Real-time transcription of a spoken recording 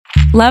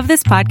Love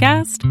this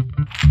podcast?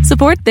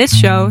 Support this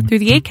show through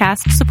the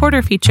Acast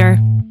supporter feature.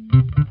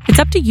 It's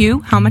up to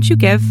you how much you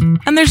give,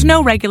 and there's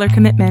no regular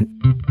commitment.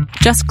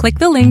 Just click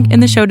the link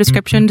in the show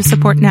description to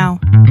support now.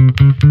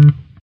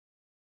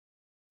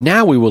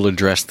 Now we will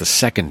address the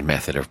second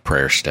method of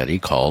prayer study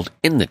called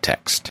in the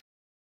text.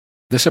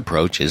 This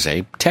approach is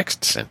a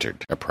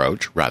text-centered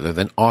approach rather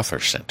than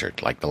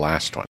author-centered like the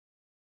last one.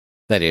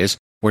 That is,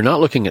 we're not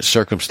looking at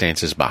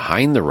circumstances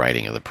behind the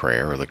writing of the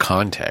prayer or the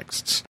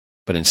contexts,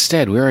 but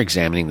instead we are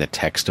examining the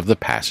text of the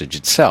passage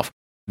itself.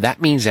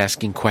 That means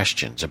asking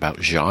questions about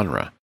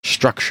genre,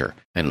 structure,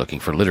 and looking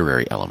for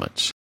literary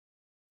elements.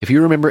 If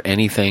you remember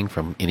anything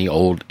from any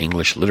old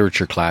English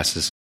literature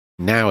classes,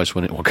 now is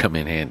when it will come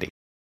in handy.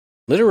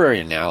 Literary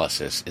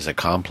analysis is a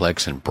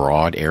complex and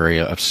broad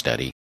area of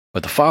study,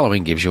 but the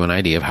following gives you an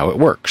idea of how it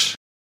works.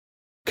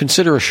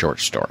 Consider a short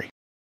story.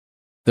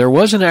 There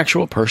was an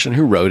actual person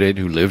who wrote it,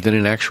 who lived in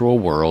an actual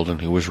world,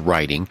 and who was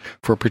writing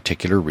for a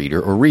particular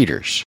reader or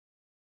readers.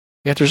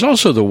 Yet there's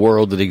also the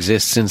world that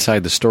exists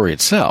inside the story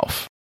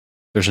itself.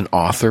 There's an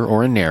author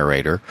or a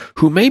narrator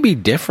who may be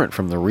different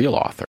from the real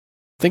author.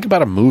 Think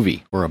about a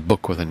movie or a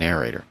book with a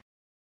narrator.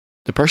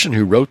 The person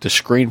who wrote the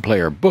screenplay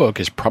or book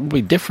is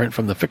probably different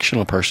from the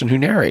fictional person who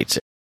narrates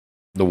it.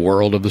 The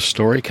world of the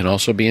story can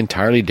also be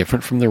entirely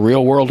different from the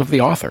real world of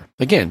the author.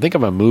 Again, think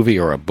of a movie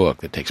or a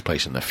book that takes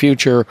place in the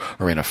future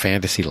or in a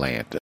fantasy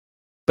land.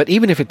 But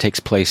even if it takes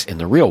place in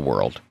the real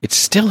world, it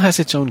still has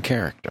its own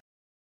character.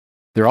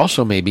 There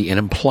also may be an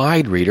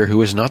implied reader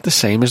who is not the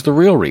same as the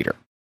real reader.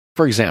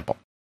 For example,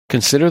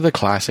 consider the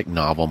classic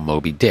novel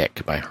Moby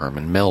Dick by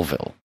Herman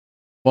Melville.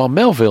 While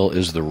Melville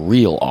is the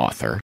real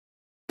author,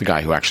 the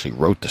guy who actually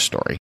wrote the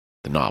story,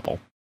 the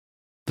novel,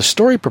 the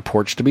story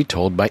purports to be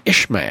told by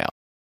Ishmael,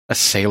 a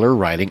sailor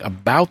writing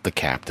about the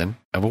captain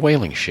of a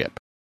whaling ship.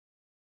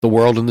 The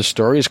world in the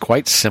story is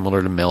quite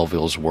similar to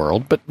Melville's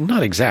world, but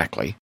not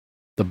exactly.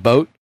 The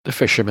boat, the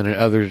fishermen, and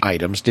other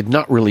items did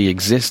not really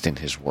exist in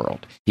his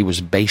world. He was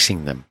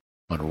basing them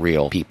on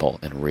real people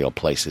and real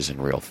places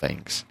and real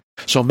things.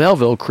 So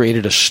Melville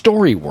created a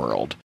story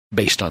world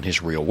based on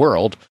his real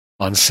world,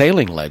 on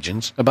sailing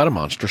legends about a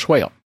monstrous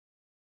whale.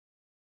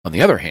 On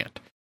the other hand,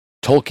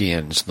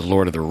 Tolkien's The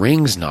Lord of the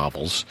Rings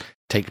novels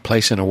take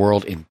place in a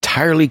world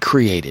entirely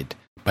created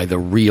by the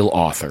real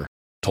author,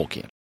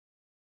 Tolkien.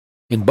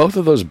 In both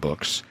of those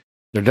books,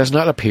 there does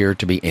not appear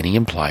to be any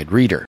implied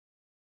reader.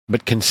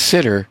 But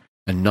consider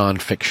a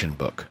non-fiction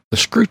book, The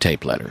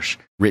Screwtape Letters,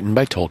 written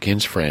by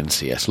Tolkien's friend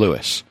C.S.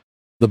 Lewis.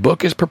 The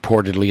book is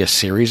purportedly a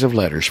series of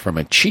letters from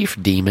a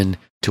chief demon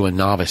to a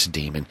novice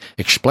demon,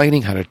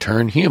 explaining how to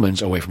turn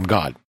humans away from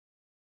God.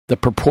 The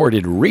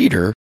purported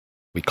reader,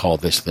 we call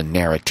this the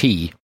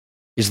narratee,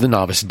 is the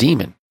novice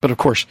demon. But of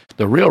course,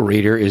 the real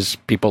reader is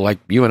people like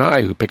you and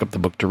I who pick up the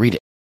book to read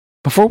it.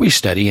 Before we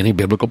study any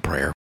biblical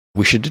prayer,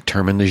 we should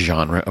determine the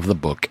genre of the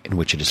book in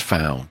which it is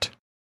found.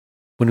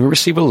 When we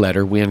receive a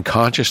letter, we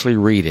unconsciously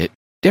read it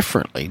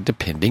differently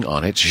depending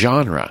on its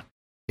genre.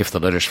 If the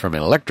letter's from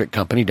an electric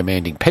company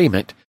demanding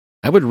payment,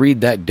 I would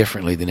read that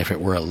differently than if it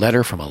were a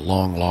letter from a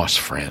long-lost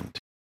friend.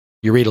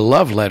 You read a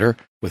love letter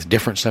with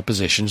different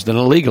suppositions than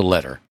a legal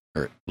letter,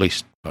 or at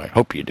least I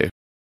hope you do.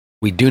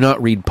 We do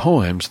not read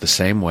poems the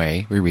same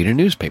way we read a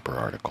newspaper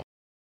article.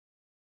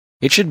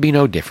 It should be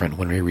no different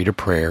when we read a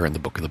prayer in the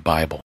book of the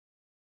Bible.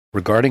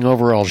 Regarding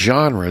overall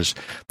genres,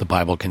 the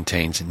Bible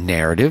contains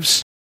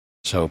narratives,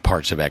 so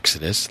parts of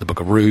Exodus, the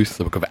book of Ruth,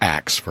 the book of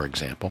Acts, for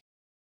example.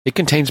 It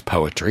contains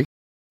poetry,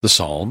 the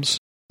Psalms,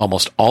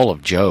 almost all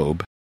of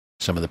Job,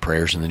 some of the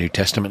prayers in the New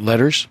Testament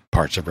letters,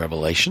 parts of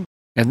Revelation,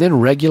 and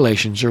then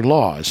regulations or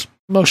laws,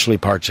 mostly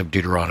parts of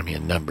Deuteronomy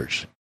and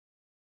Numbers.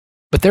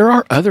 But there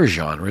are other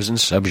genres and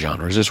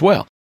subgenres as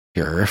well.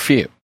 Here are a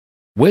few.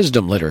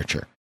 Wisdom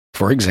literature,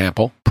 for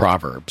example,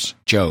 Proverbs,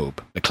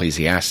 Job,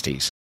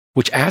 Ecclesiastes,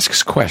 which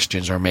asks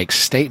questions or makes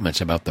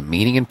statements about the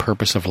meaning and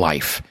purpose of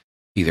life,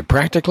 either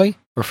practically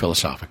or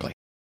philosophically.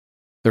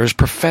 There is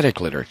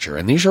prophetic literature,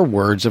 and these are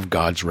words of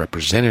God's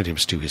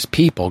representatives to his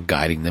people,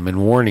 guiding them and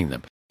warning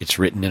them. It's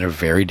written in a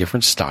very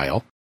different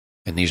style,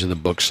 and these are the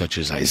books such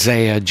as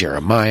Isaiah,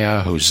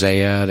 Jeremiah,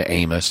 Hosea,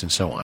 Amos, and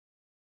so on.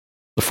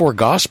 The four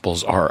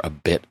Gospels are a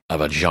bit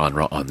of a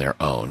genre on their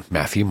own: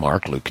 Matthew,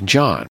 Mark, Luke, and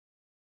John.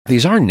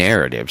 These are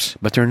narratives,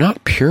 but they're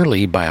not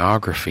purely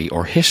biography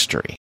or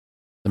history.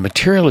 The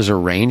material is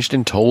arranged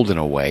and told in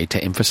a way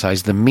to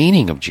emphasize the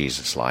meaning of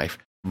Jesus' life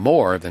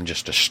more than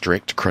just a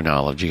strict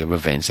chronology of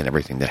events and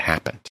everything that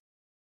happened.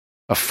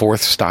 A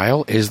fourth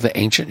style is the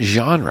ancient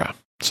genre.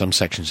 Some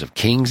sections of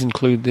Kings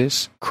include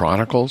this,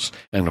 Chronicles,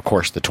 and of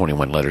course the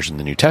 21 letters in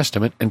the New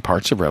Testament and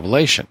parts of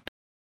Revelation.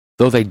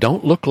 Though they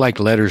don't look like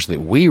letters that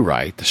we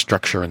write, the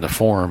structure and the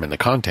form and the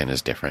content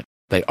is different,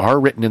 they are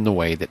written in the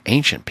way that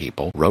ancient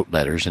people wrote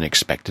letters and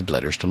expected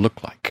letters to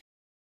look like.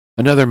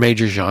 Another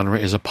major genre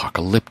is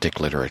apocalyptic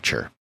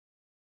literature.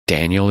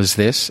 Daniel is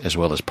this, as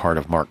well as part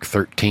of Mark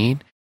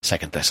 13, 2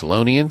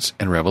 Thessalonians,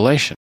 and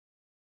Revelation.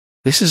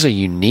 This is a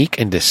unique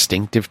and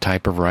distinctive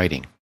type of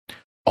writing,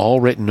 all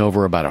written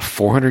over about a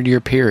 400-year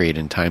period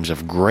in times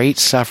of great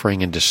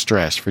suffering and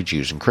distress for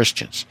Jews and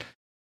Christians.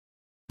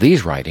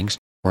 These writings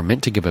were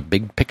meant to give a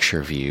big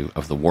picture view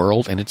of the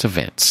world and its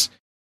events,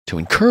 to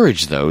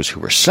encourage those who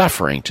were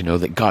suffering to know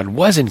that God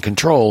was in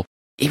control,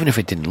 even if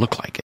it didn't look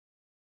like it.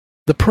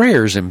 The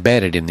prayers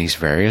embedded in these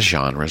various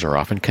genres are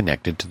often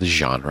connected to the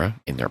genre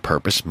in their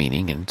purpose,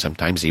 meaning, and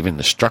sometimes even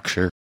the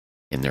structure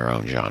in their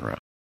own genre.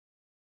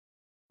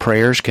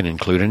 Prayers can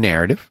include a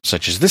narrative,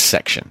 such as this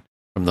section,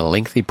 from the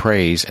lengthy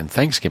praise and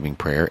thanksgiving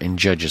prayer in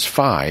Judges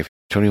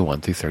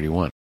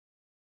 5:21-31.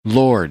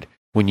 Lord,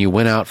 when you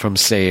went out from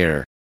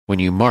Seir, when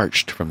you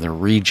marched from the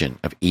region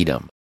of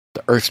Edom,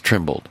 the earth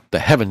trembled, the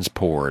heavens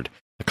poured,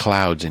 the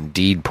clouds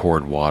indeed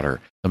poured water,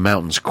 the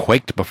mountains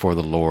quaked before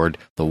the Lord,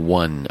 the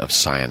One of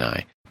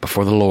Sinai,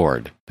 before the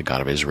Lord, the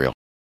God of Israel.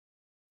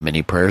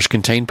 Many prayers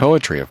contain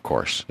poetry, of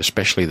course,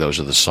 especially those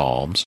of the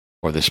Psalms,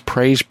 or this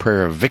praise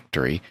prayer of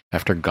victory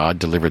after God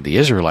delivered the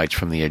Israelites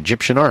from the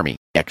Egyptian army,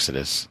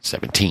 Exodus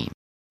 17.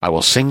 I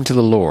will sing to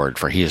the Lord,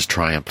 for he has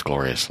triumphed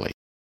gloriously.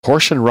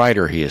 Horse and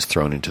rider he has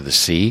thrown into the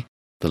sea.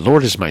 The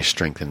Lord is my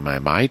strength and my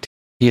might.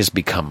 He has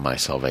become my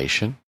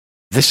salvation.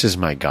 This is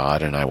my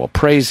God, and I will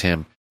praise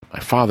him,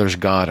 my father's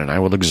God, and I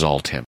will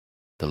exalt him.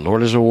 The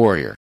Lord is a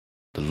warrior.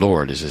 The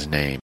Lord is his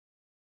name.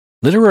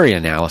 Literary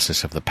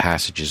analysis of the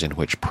passages in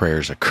which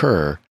prayers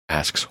occur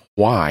asks,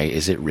 why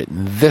is it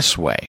written this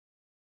way?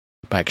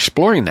 By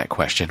exploring that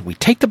question, we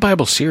take the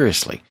Bible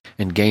seriously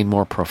and gain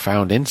more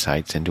profound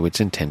insights into its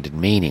intended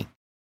meaning.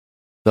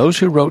 Those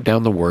who wrote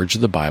down the words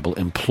of the Bible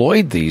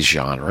employed these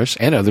genres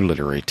and other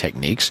literary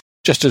techniques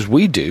just as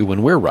we do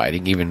when we're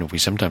writing, even if we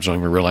sometimes don't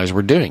even realize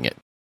we're doing it.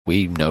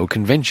 We know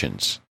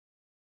conventions.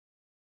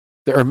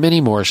 There are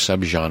many more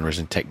subgenres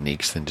and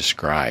techniques than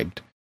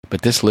described,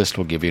 but this list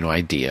will give you an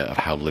idea of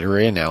how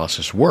literary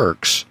analysis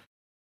works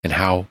and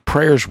how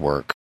prayers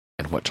work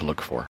and what to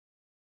look for.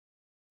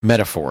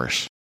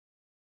 Metaphors.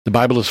 The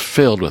Bible is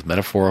filled with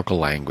metaphorical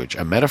language.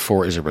 A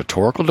metaphor is a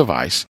rhetorical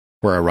device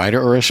where a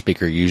writer or a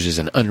speaker uses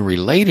an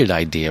unrelated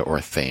idea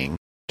or thing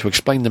to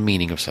explain the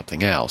meaning of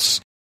something else.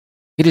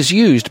 It is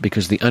used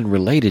because the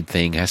unrelated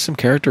thing has some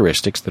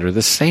characteristics that are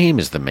the same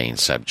as the main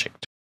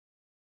subject.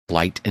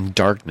 Light and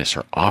darkness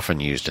are often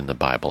used in the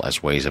Bible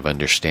as ways of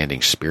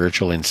understanding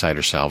spiritual insight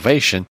or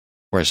salvation,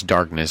 whereas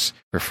darkness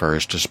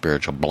refers to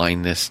spiritual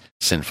blindness,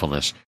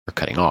 sinfulness, or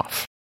cutting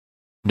off.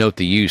 Note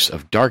the use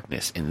of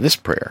darkness in this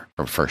prayer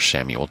from 1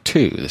 Samuel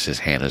 2. This is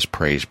Hannah's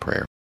praise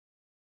prayer.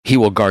 He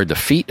will guard the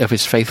feet of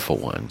his faithful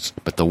ones,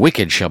 but the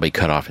wicked shall be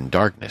cut off in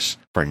darkness,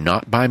 for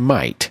not by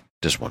might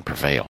does one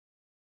prevail.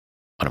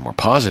 On a more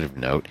positive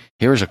note,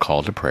 here is a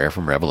call to prayer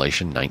from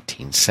Revelation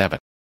 19:7.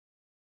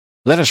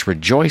 Let us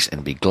rejoice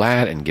and be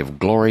glad and give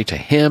glory to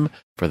him,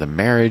 for the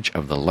marriage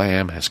of the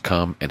Lamb has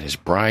come, and his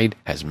bride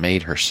has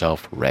made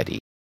herself ready.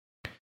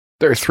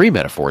 There are three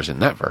metaphors in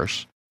that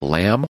verse: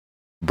 lamb,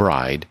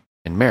 bride,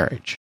 and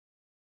marriage.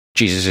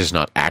 Jesus is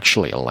not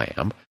actually a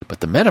lamb,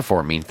 but the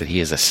metaphor means that he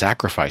is a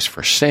sacrifice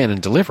for sin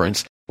and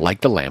deliverance,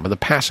 like the lamb of the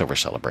Passover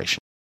celebration.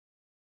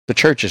 The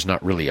church is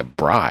not really a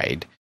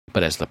bride,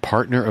 but as the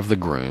partner of the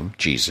groom,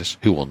 Jesus,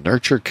 who will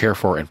nurture, care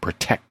for, and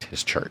protect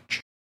his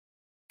church.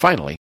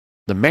 Finally,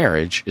 the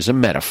marriage is a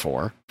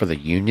metaphor for the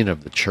union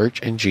of the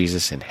church and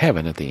Jesus in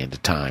heaven at the end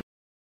of time.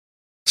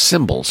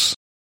 Symbols.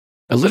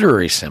 A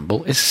literary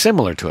symbol is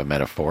similar to a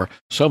metaphor,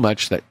 so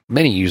much that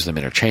many use them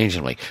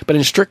interchangeably, but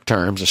in strict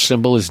terms, a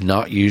symbol is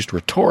not used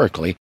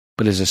rhetorically,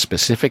 but is a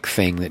specific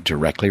thing that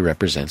directly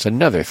represents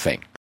another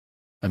thing.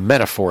 A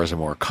metaphor is a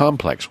more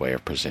complex way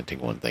of presenting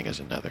one thing as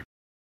another.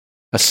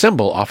 A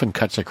symbol often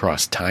cuts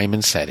across time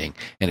and setting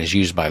and is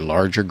used by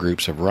larger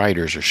groups of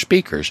writers or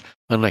speakers,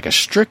 unlike a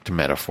strict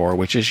metaphor,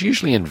 which is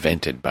usually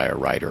invented by a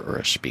writer or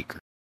a speaker.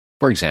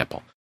 For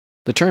example,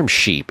 the term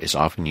sheep is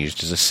often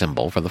used as a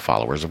symbol for the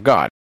followers of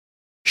God.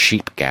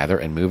 Sheep gather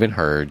and move in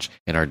herds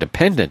and are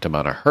dependent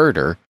upon a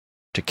herder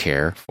to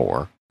care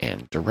for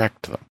and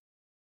direct them.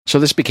 So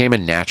this became a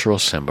natural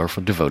symbol for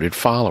devoted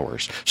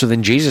followers. So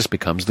then Jesus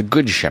becomes the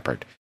good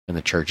shepherd, and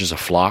the church is a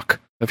flock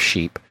of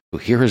sheep who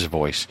hear his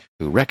voice,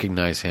 who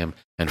recognize him,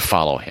 and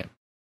follow him.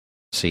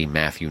 See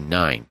Matthew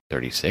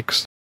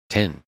 9:36,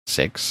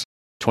 10:6,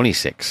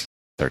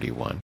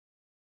 26:31,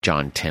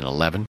 John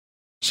 10:11,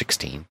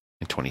 16,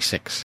 and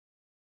 26.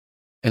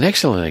 An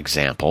excellent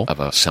example of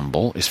a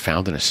symbol is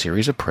found in a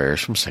series of prayers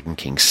from 2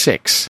 Kings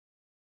 6.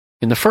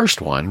 In the first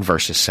one,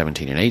 verses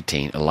 17 and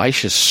 18,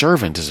 Elisha's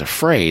servant is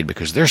afraid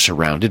because they're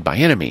surrounded by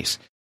enemies.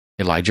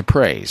 Elijah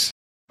prays,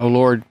 "O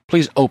Lord,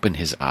 please open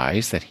his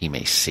eyes that he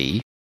may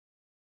see."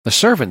 The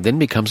servant then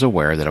becomes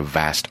aware that a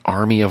vast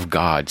army of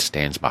God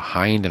stands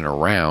behind and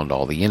around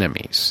all the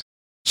enemies.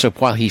 So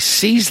while he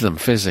sees them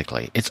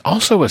physically, it's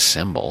also a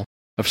symbol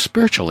of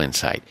spiritual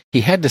insight.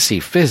 He had to see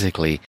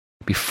physically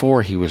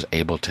before he was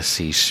able to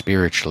see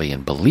spiritually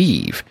and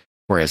believe,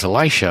 whereas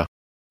Elisha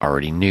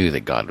already knew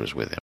that God was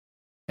with him.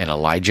 And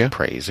Elijah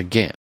prays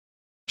again.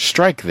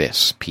 Strike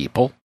this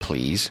people,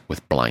 please,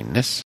 with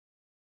blindness.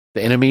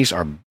 The enemies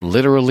are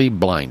literally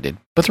blinded,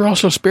 but they're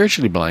also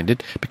spiritually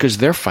blinded because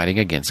they're fighting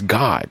against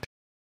God.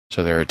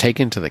 So they're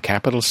taken to the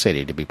capital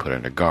city to be put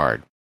under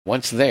guard.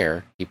 Once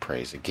there, he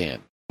prays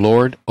again.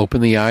 Lord,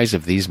 open the eyes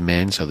of these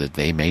men so that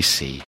they may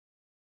see.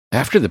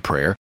 After the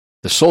prayer,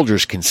 the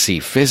soldiers can see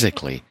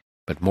physically,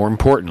 but more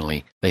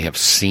importantly, they have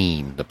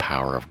seen the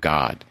power of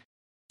God.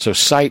 So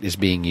sight is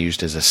being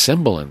used as a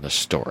symbol in the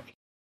story.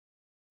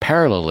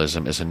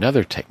 Parallelism is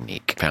another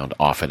technique found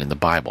often in the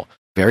Bible,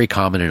 very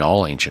common in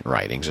all ancient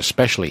writings,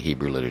 especially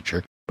Hebrew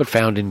literature, but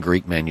found in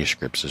Greek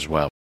manuscripts as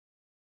well.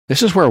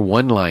 This is where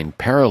one line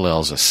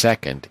parallels a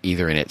second,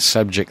 either in its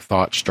subject,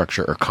 thought,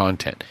 structure, or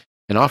content,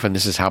 and often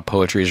this is how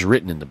poetry is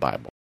written in the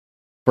Bible.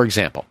 For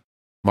example,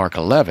 Mark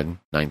 11,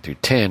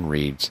 9-10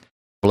 reads,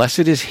 "Blessed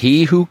is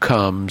he who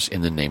comes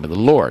in the name of the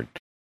Lord.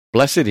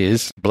 Blessed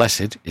is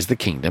the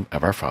kingdom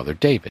of our father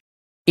David."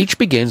 Each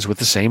begins with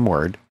the same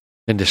word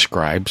and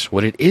describes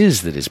what it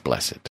is that is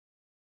blessed.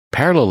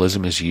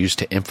 Parallelism is used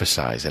to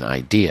emphasize an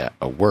idea,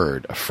 a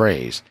word, a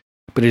phrase,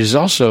 but it has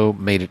also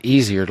made it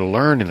easier to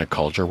learn in a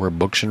culture where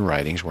books and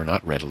writings were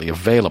not readily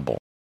available.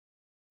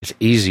 It's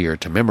easier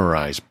to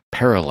memorize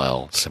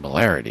parallel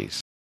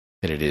similarities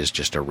than it is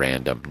just a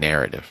random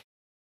narrative.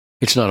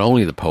 It's not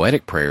only the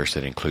poetic prayers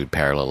that include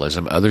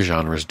parallelism, other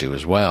genres do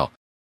as well.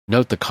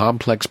 Note the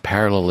complex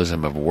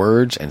parallelism of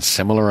words and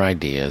similar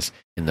ideas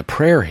in the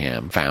prayer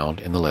hymn found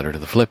in the letter to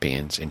the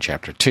Philippians in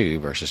chapter 2,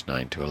 verses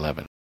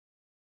 9-11.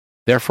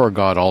 Therefore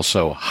God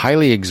also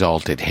highly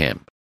exalted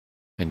him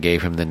and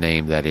gave him the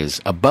name that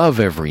is above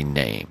every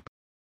name,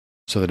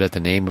 so that at the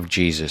name of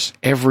Jesus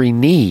every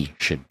knee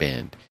should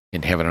bend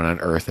in heaven and on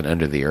earth and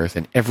under the earth,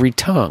 and every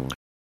tongue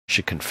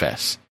should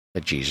confess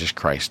that Jesus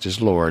Christ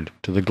is Lord,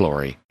 to the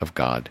glory of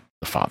God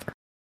the Father.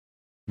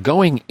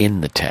 Going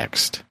in the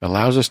text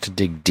allows us to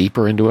dig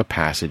deeper into a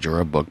passage or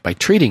a book by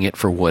treating it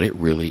for what it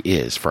really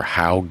is, for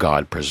how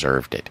God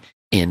preserved it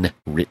in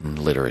written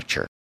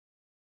literature.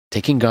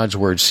 Taking God's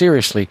word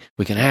seriously,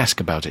 we can ask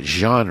about its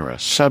genre,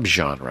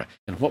 subgenre,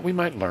 and what we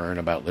might learn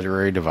about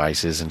literary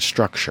devices and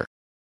structure.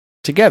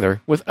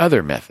 Together with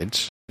other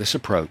methods, this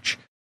approach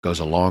goes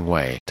a long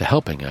way to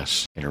helping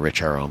us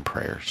enrich our own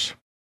prayers.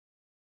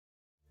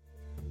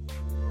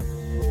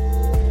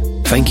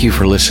 Thank you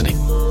for listening.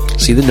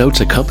 See the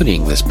notes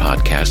accompanying this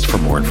podcast for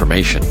more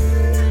information.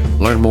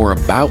 Learn more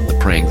about the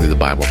Praying Through the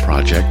Bible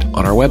project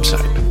on our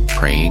website,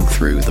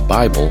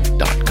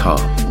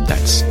 prayingthroughthebible.com.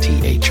 That's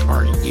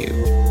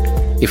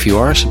THRU. If you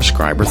are a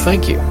subscriber,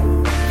 thank you.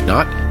 If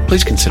not,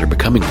 please consider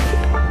becoming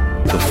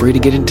one. Feel free to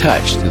get in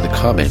touch through the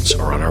comments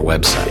or on our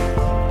website.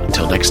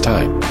 Until next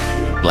time,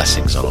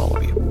 blessings on all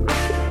of you.